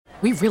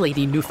We really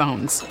need new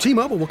phones.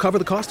 T-Mobile will cover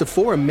the cost of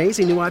 4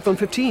 amazing new iPhone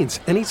 15s,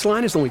 and each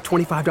line is only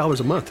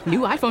 $25 a month. New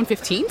iPhone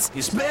 15s?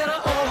 It's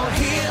better over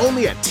here.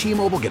 Only at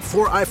T-Mobile, get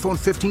 4 iPhone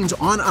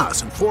 15s on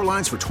us and 4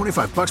 lines for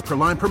 $25 per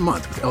line per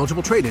month with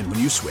eligible trade-in when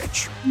you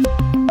switch.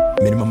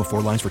 Minimum of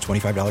 4 lines for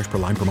 $25 per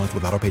line per month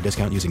with autopay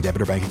discount using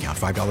debit or bank account.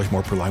 $5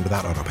 more per line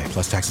without autopay,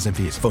 plus taxes and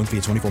fees. Phone fee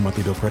at 24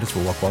 monthly bill credits for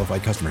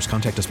well-qualified customers.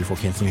 Contact us before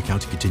canceling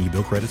account to continue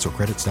bill credits or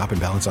credit stop and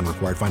balance on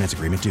required finance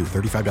agreement due.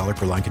 $35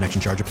 per line connection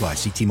charge applies.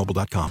 See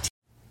T-Mobile.com.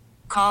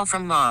 Call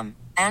from mom.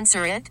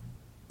 Answer it.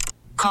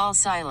 Call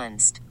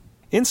silenced.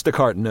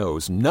 Instacart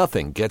knows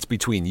nothing gets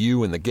between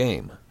you and the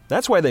game.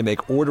 That's why they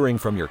make ordering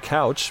from your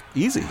couch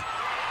easy.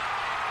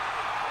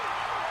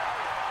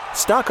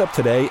 Stock up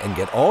today and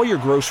get all your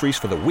groceries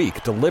for the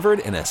week delivered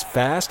in as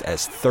fast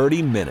as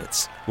 30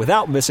 minutes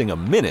without missing a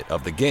minute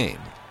of the game.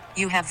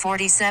 You have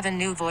 47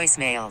 new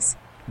voicemails.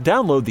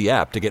 Download the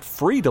app to get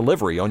free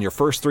delivery on your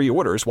first 3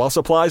 orders while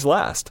supplies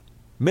last.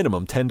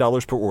 Minimum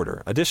 $10 per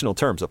order. Additional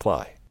terms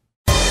apply.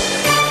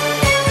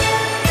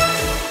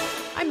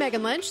 I'm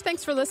Megan Lynch.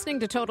 Thanks for listening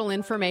to Total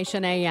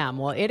Information AM.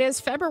 Well, it is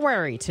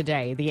February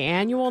today. The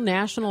annual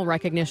national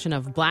recognition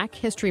of Black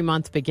History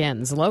Month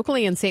begins.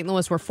 Locally in St.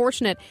 Louis, we're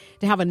fortunate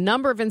to have a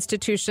number of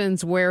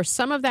institutions where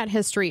some of that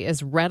history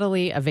is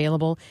readily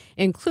available,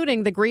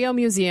 including the Griot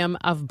Museum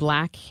of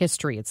Black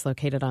History. It's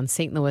located on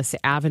St. Louis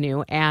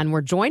Avenue. And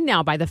we're joined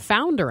now by the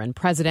founder and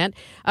president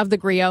of the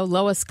Griot,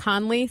 Lois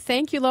Conley.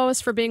 Thank you, Lois,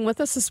 for being with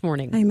us this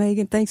morning. Hey,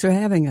 Megan. Thanks for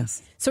having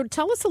us. So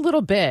tell us a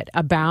little bit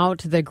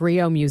about the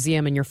Griot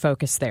Museum and your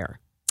focus there.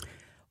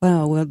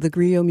 Well, the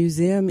Griot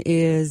Museum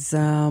is, we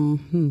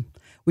opened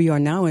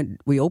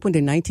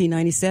in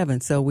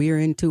 1997, so we are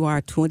into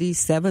our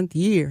 27th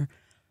year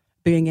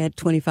being at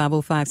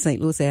 2505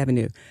 St. Louis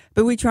Avenue.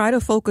 But we try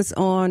to focus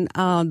on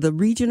the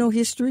regional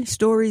history,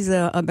 stories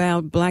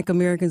about Black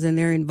Americans and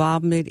their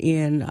involvement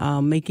in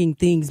making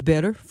things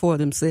better for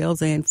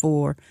themselves and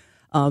for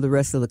the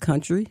rest of the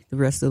country, the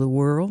rest of the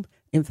world.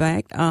 In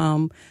fact,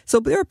 so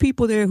there are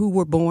people there who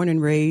were born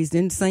and raised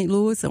in St.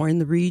 Louis or in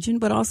the region,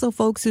 but also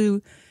folks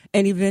and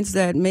events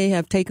that may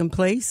have taken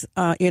place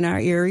in our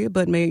area,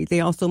 but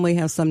they also may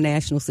have some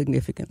national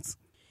significance.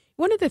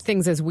 One of the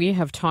things, as we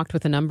have talked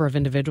with a number of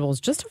individuals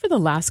just over the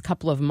last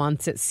couple of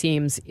months, it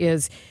seems,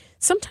 is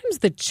sometimes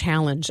the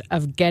challenge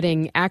of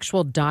getting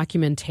actual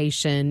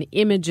documentation,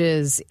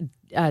 images,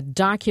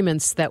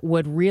 documents that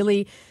would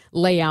really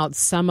lay out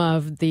some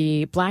of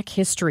the Black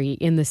history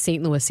in the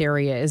St. Louis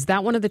area. Is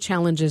that one of the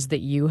challenges that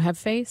you have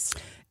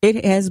faced?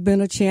 It has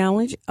been a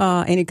challenge,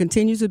 and it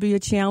continues to be a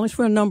challenge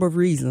for a number of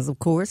reasons, of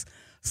course,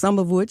 some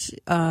of which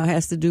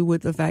has to do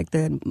with the fact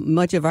that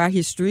much of our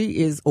history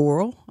is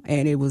oral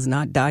and it was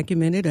not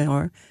documented,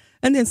 and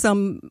then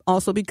some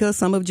also because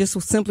some of it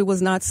just simply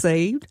was not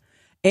saved.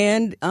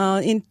 And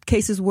in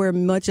cases where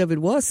much of it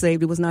was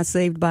saved, it was not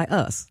saved by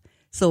us.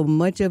 So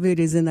much of it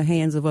is in the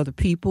hands of other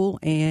people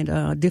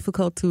and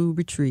difficult to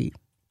retrieve.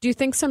 Do you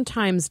think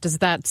sometimes does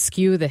that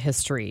skew the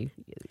history?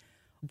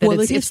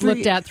 It's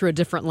looked at through a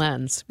different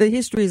lens. The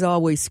history is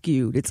always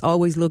skewed. It's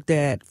always looked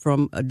at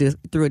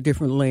through a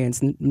different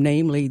lens,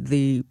 namely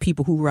the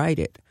people who write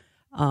it.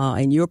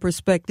 And your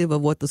perspective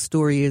of what the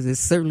story is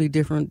certainly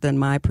different than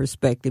my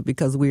perspective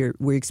because we're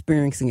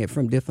experiencing it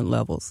from different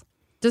levels.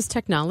 Does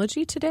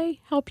technology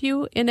today help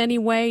you in any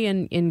way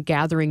in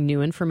gathering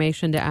new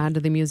information to add to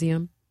the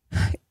museum?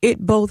 It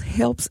both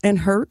helps and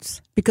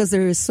hurts because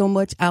there is so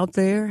much out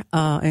there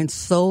and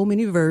so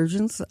many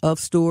versions of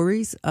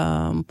stories.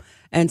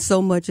 And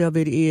so much of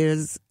it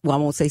is, well,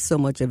 I won't say so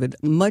much of it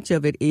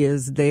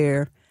is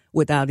there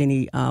without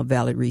any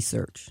valid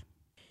research.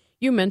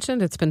 You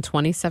mentioned it's been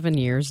 27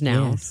 years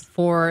now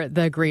for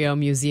the Griot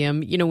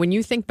Museum. You know, when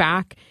you think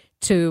back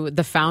to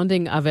the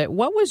founding of it,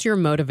 what was your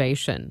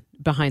motivation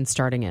behind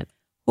starting it?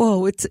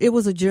 Well, it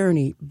was a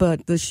journey,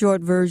 but the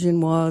short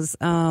version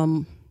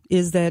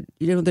is that,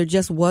 there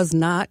just was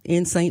not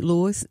in St.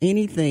 Louis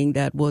anything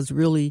that was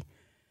really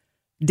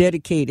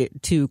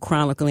dedicated to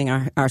chronicling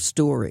our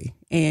story.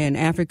 And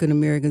African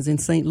Americans in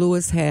St.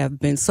 Louis have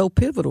been so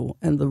pivotal,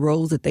 and the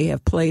roles that they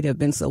have played have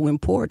been so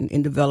important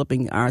in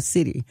developing our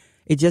city.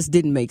 It just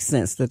didn't make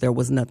sense that there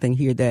was nothing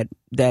here that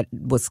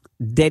was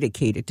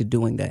dedicated to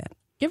doing that.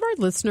 Give our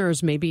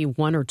listeners maybe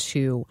one or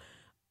two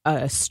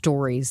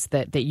stories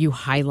that you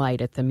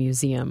highlight at the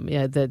museum,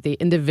 the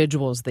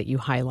individuals that you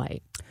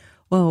highlight.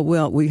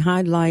 Well, we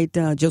highlight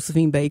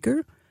Josephine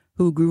Baker,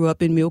 who grew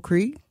up in Mill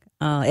Creek,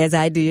 as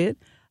I did.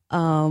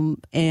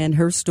 And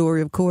her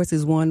story, of course,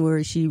 is one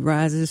where she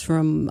rises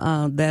from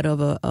that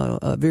of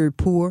a very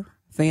poor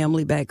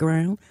family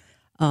background,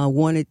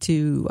 wanted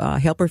to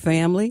help her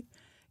family,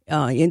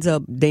 ends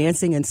up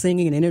dancing and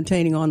singing and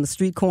entertaining on the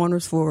street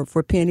corners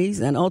for pennies,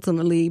 and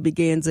ultimately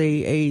begins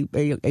a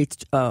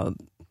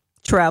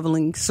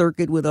traveling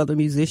circuit with other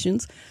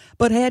musicians,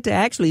 but had to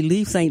actually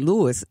leave St.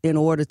 Louis in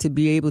order to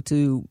be able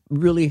to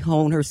really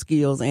hone her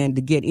skills and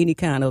to get any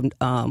kind of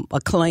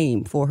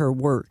acclaim for her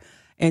work.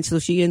 And so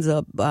she ends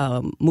up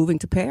moving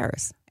to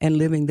Paris and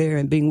living there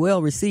and being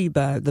well received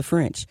by the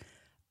French.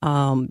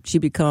 She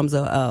becomes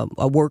a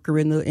worker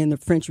in the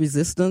French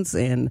Resistance,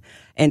 and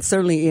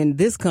certainly in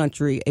this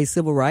country, a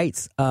civil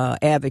rights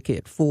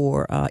advocate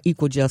for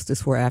equal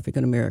justice for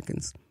African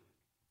Americans.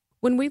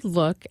 When we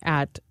look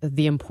at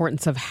the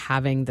importance of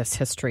having this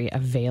history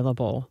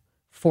available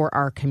for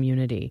our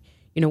community,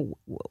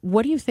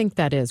 what do you think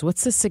that is?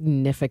 What's the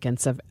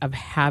significance of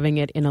having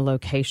it in a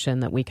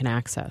location that we can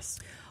access?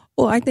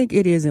 Well, I think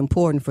it is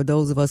important for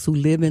those of us who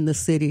live in the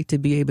city to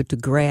be able to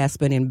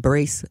grasp and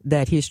embrace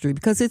that history,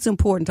 because it's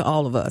important to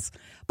all of us.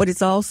 But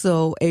it's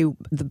also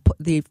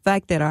the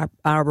fact that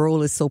our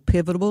role is so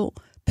pivotal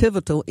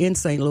in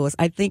St. Louis.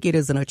 I think it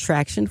is an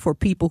attraction for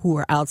people who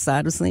are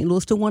outside of St.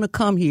 Louis to want to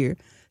come here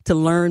to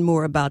learn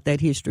more about that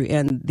history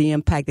and the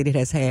impact that it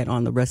has had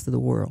on the rest of the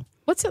world.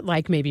 What's it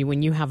like maybe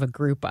when you have a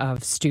group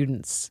of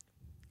students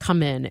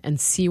come in and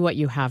see what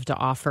you have to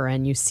offer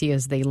and you see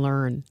as they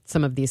learn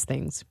some of these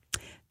things?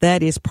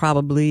 That is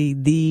probably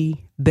the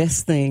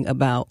best thing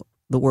about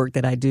the work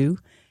that I do,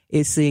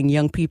 is seeing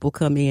young people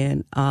come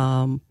in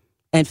and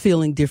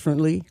feeling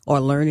differently or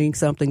learning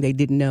something they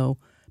didn't know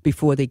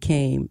before they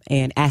came,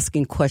 and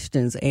asking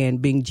questions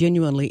and being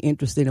genuinely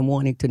interested in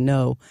wanting to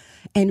know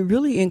and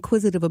really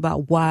inquisitive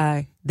about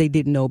why they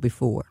didn't know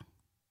before.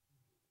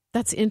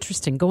 That's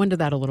interesting. Go into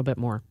that a little bit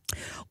more.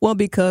 Well,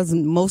 because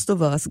most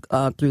of us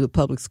through the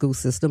public school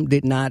system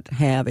did not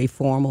have a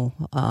formal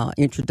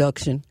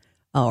introduction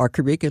or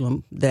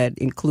curriculum that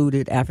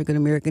included African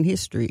American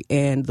history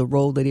and the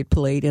role that it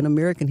played in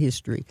American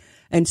history.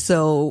 And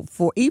so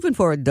even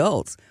for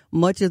adults,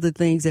 much of the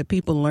things that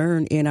people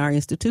learn in our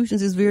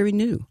institutions is very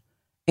new.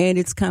 And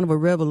it's kind of a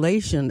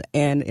revelation,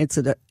 and it's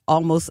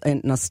almost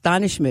an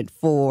astonishment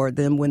for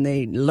them when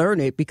they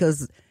learn it,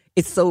 because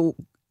it's so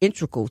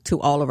integral to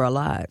all of our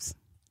lives.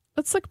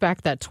 Let's look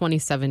back that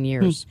 27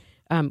 years.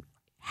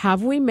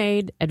 Have we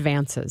made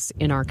advances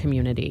in our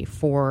community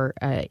for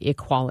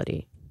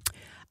equality?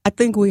 I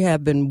think we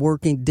have been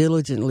working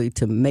diligently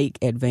to make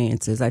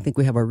advances. I think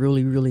we have a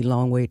really, really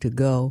long way to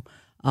go.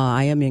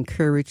 I am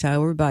encouraged,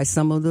 however, by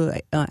some of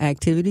the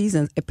activities,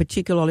 and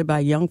particularly by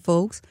young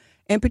folks,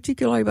 and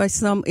particularly by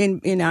some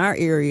in our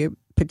area,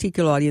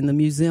 particularly in the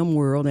museum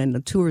world and the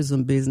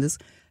tourism business,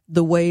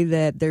 the way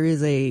that there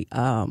is a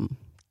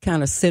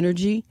kind of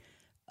synergy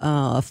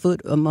afoot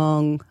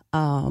among,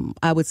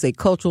 I would say,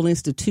 cultural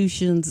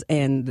institutions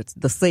and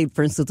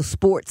for instance, the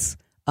sports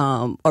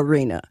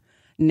arena.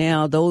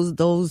 Now,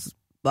 those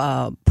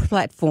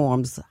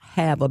platforms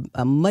have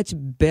a much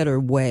better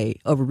way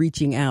of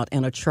reaching out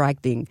and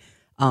attracting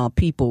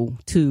people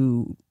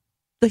to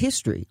the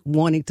history,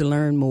 wanting to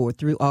learn more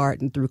through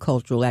art and through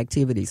cultural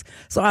activities.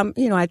 So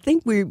I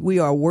think we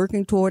are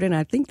working toward it, and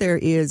I think there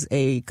is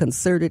a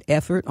concerted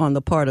effort on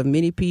the part of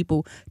many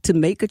people to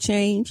make a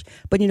change.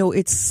 But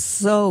it's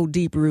so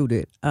deep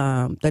rooted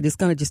that it's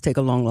going to just take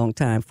a long, long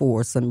time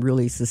for some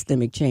really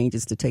systemic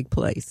changes to take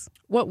place.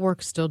 What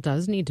work still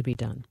does need to be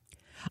done?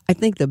 I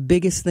think the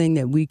biggest thing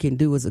that we can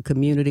do as a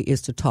community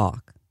is to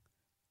talk,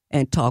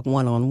 and talk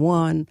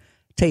one-on-one,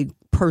 take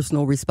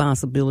personal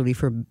responsibility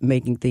for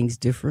making things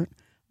different.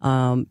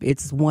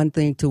 It's one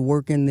thing to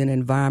work in an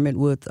environment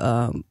with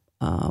a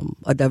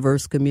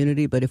diverse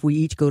community, but if we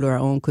each go to our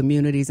own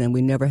communities and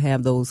we never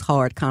have those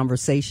hard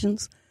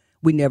conversations,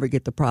 we never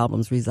get the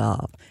problems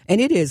resolved. And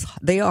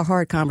they are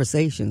hard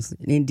conversations,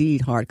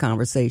 indeed hard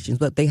conversations,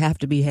 but they have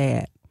to be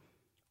had.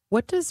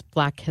 What does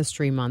Black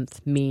History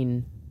Month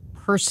mean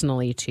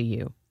personally to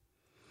you?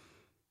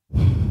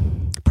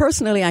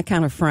 Personally, I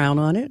kind of frown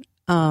on it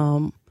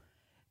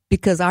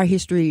because our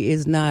history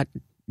is not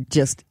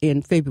just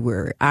in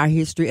February. Our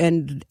history,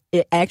 and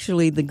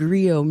actually the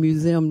Griot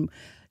Museum,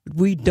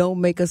 we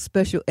don't make a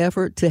special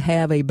effort to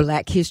have a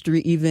Black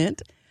History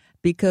event,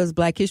 because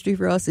Black History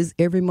for us is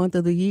every month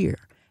of the year.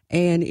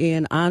 And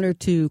in honor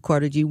to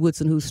Carter G.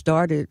 Woodson, who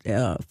founded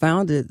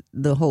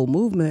the whole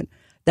movement,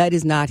 that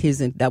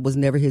was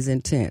never his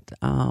intent.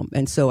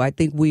 And so I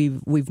think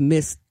we've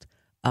missed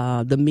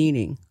the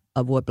meaning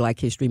of what Black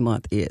History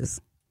Month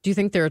is. Do you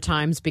think there are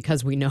times,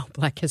 because we know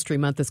Black History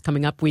Month is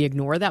coming up, we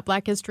ignore that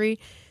Black history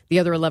the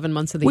other 11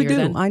 months of the year? We do.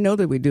 Then? I know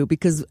that we do,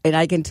 and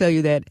I can tell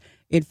you that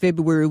in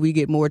February we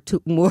get more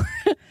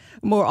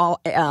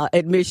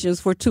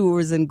admissions for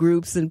tours and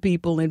groups and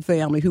people and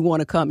family who want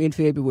to come in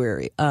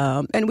February.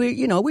 And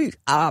we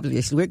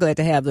obviously we're glad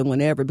to have them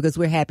whenever, because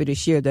we're happy to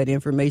share that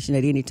information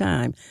at any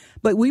time.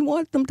 But we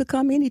want them to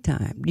come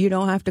anytime. You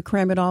don't have to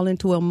cram it all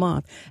into a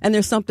month. And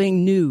there's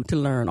something new to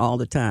learn all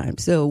the time.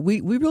 So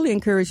we really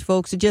encourage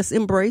folks to just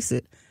embrace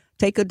it.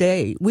 Take a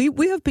day.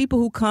 We have people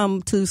who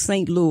come to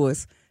St.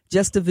 Louis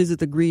just to visit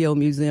the Griot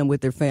Museum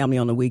with their family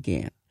on the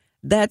weekend.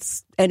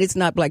 And it's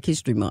not Black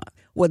History Month.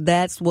 Well,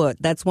 that's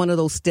one of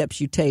those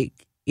steps you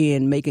take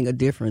in making a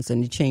difference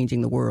and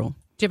changing the world.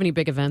 Do you have any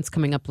big events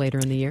coming up later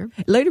in the year?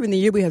 Later in the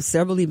year, we have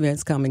several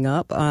events coming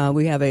up.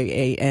 We have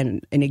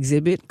an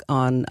exhibit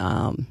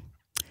on,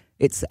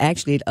 it's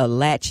actually a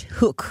latch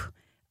hook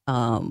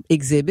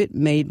exhibit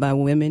made by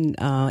women,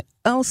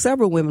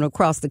 several women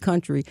across the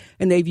country,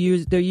 and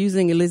they're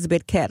using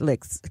Elizabeth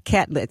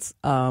Catlett's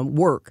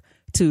work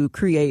to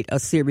create a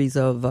series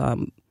of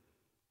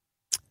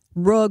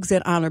rugs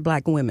that honor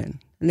Black women.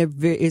 And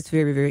it's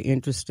very, very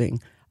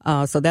interesting.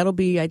 So that'll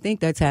be, I think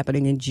that's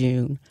happening in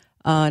June.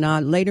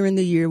 And later in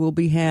the year, we'll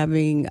be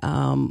having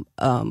some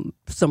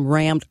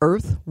rammed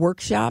earth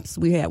workshops.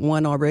 We had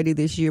one already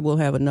this year. We'll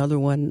have another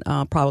one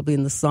probably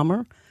in the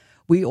summer.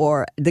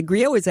 The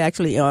Griot is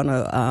actually on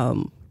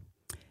a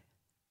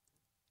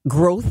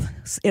growth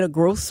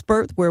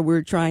spurt where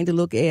we're trying to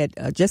look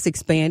at just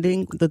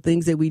expanding the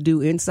things that we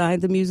do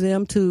inside the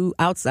museum to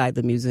outside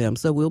the museum.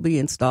 So we'll be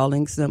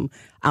installing some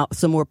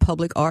more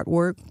public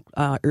artwork.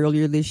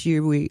 Earlier this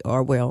year,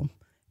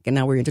 and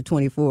now we're into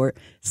 24.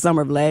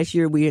 Summer of last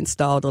year, we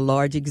installed a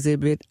large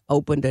exhibit,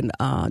 opened and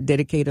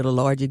dedicated a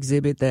large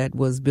exhibit that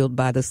was built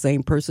by the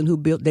same person who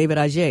built David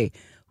Adjaye,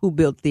 who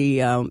built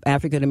the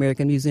African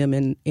American Museum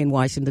in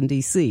Washington,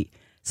 D.C.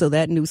 So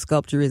that new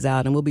sculpture is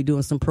out, and we'll be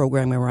doing some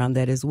programming around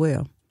that as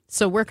well.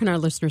 So where can our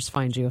listeners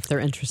find you if they're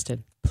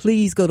interested?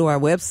 Please go to our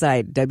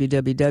website,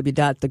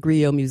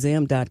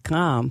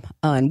 www.thegriotmuseum.com.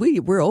 And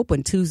we're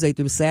open Tuesday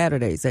through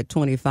Saturdays at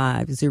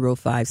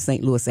 2505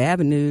 St. Louis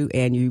Avenue.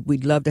 And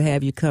we'd love to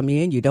have you come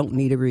in. You don't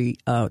need to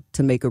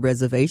make a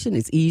reservation.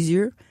 It's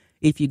easier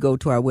if you go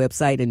to our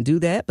website and do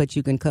that, but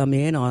you can come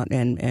in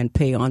and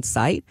pay on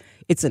site.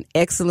 It's an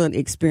excellent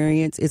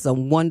experience. It's a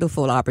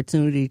wonderful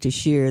opportunity to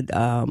share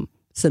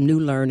some new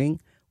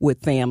learning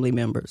with family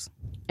members.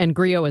 And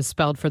Griot is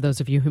spelled, for those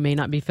of you who may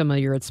not be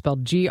familiar, it's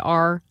spelled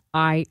Griot.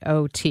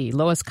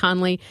 Lois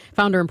Conley,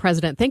 founder and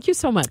president, thank you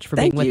so much for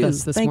being with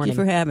us this morning. Thank you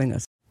for having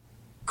us.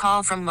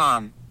 Call from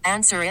mom.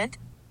 Answer it.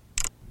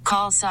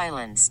 Call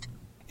silenced.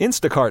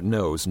 Instacart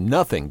knows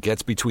nothing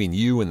gets between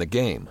you and the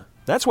game.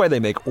 That's why they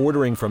make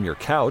ordering from your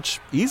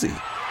couch easy.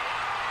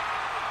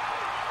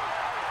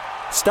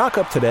 Stock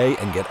up today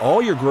and get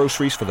all your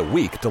groceries for the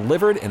week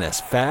delivered in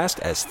as fast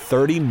as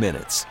 30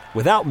 minutes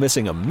without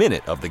missing a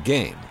minute of the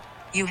game.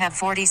 You have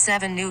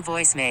 47 new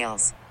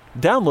voicemails.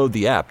 Download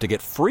the app to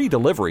get free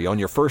delivery on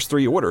your first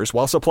 3 orders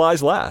while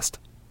supplies last.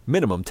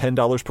 Minimum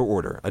 $10 per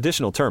order.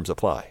 Additional terms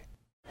apply.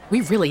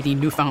 We really need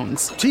new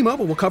phones.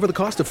 T-Mobile will cover the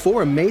cost of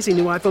 4 amazing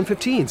new iPhone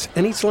 15s,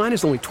 and each line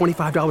is only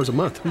 $25 a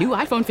month. New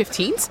iPhone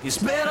 15s? It's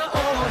better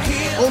over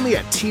here. Only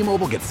at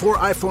T-Mobile, get 4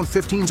 iPhone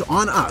 15s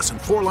on us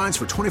and 4 lines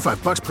for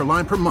 $25 per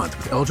line per month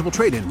with eligible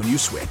trade-in when you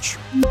switch.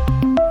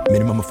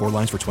 Minimum of 4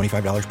 lines for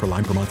 $25 per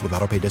line per month with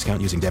autopay discount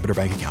using debit or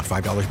bank account.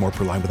 $5 more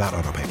per line without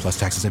autopay, plus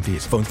taxes and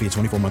fees. Phone fee at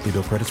 24 monthly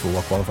bill credits for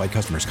well-qualified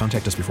customers.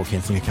 Contact us before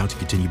canceling account to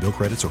continue bill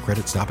credits or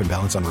credit stop and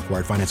balance on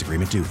required finance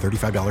agreement due.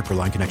 $35 per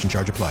line connection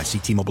charge applies. See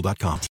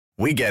T-Mobile.com.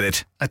 We get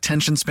it.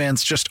 Attention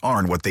spans just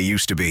aren't what they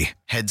used to be.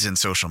 Heads in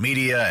social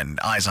media and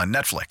eyes on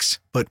Netflix.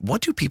 But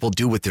what do people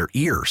do with their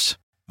ears?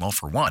 Well,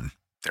 for one,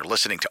 they're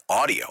listening to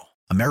audio.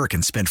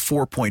 Americans spend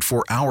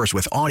 4.4 hours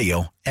with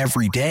audio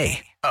every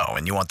day. Oh,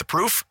 and you want the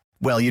proof?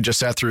 Well, you just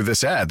sat through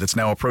this ad that's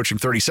now approaching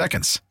 30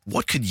 seconds.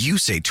 What could you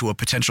say to a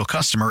potential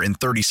customer in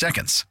 30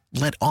 seconds?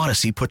 Let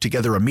Odyssey put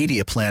together a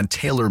media plan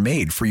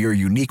tailor-made for your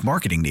unique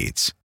marketing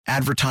needs.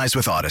 Advertise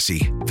with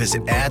Odyssey.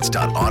 Visit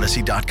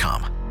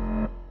ads.odyssey.com.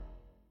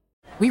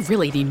 We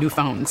really need new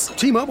phones.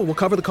 T-Mobile will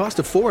cover the cost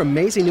of 4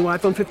 amazing new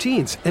iPhone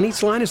 15s, and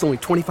each line is only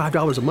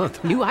 $25 a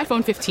month. New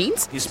iPhone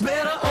 15s? It's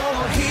better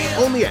over here.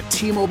 Only at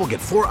T-Mobile, get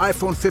 4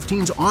 iPhone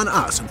 15s on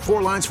us and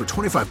 4 lines for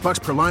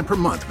 $25 per line per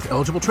month with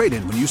eligible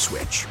trade-in when you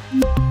switch.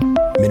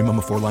 Minimum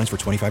of 4 lines for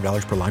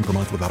 $25 per line per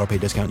month with autopay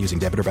discount using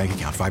debit or bank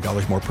account.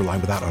 $5 more per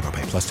line without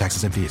autopay, plus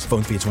taxes and fees.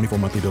 Phone fee at 24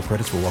 monthly bill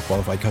credits for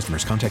well-qualified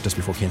customers. Contact us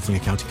before canceling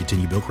account to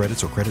continue bill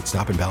credits or credit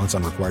stop and balance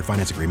on required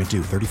finance agreement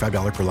due.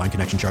 $35 per line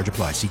connection charge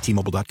applies. See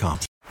T-Mobile.com.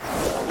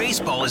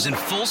 Baseball is in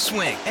full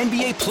swing.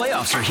 NBA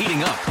playoffs are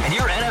heating up, and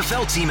your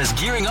NFL team is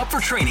gearing up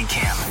for training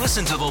camp.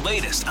 Listen to the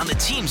latest on the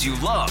teams you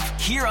love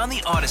here on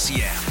the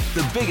Odyssey app.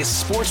 The biggest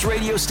sports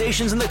radio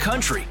stations in the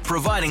country,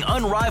 providing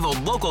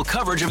unrivaled local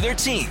coverage of their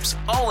teams,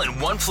 all in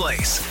one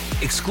place.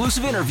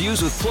 Exclusive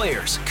interviews with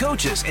players,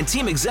 coaches, and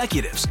team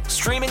executives,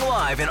 streaming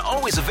live and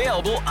always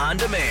available on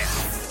demand.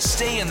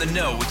 Stay in the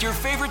know with your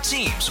favorite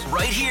teams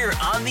right here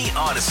on the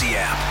Odyssey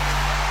app.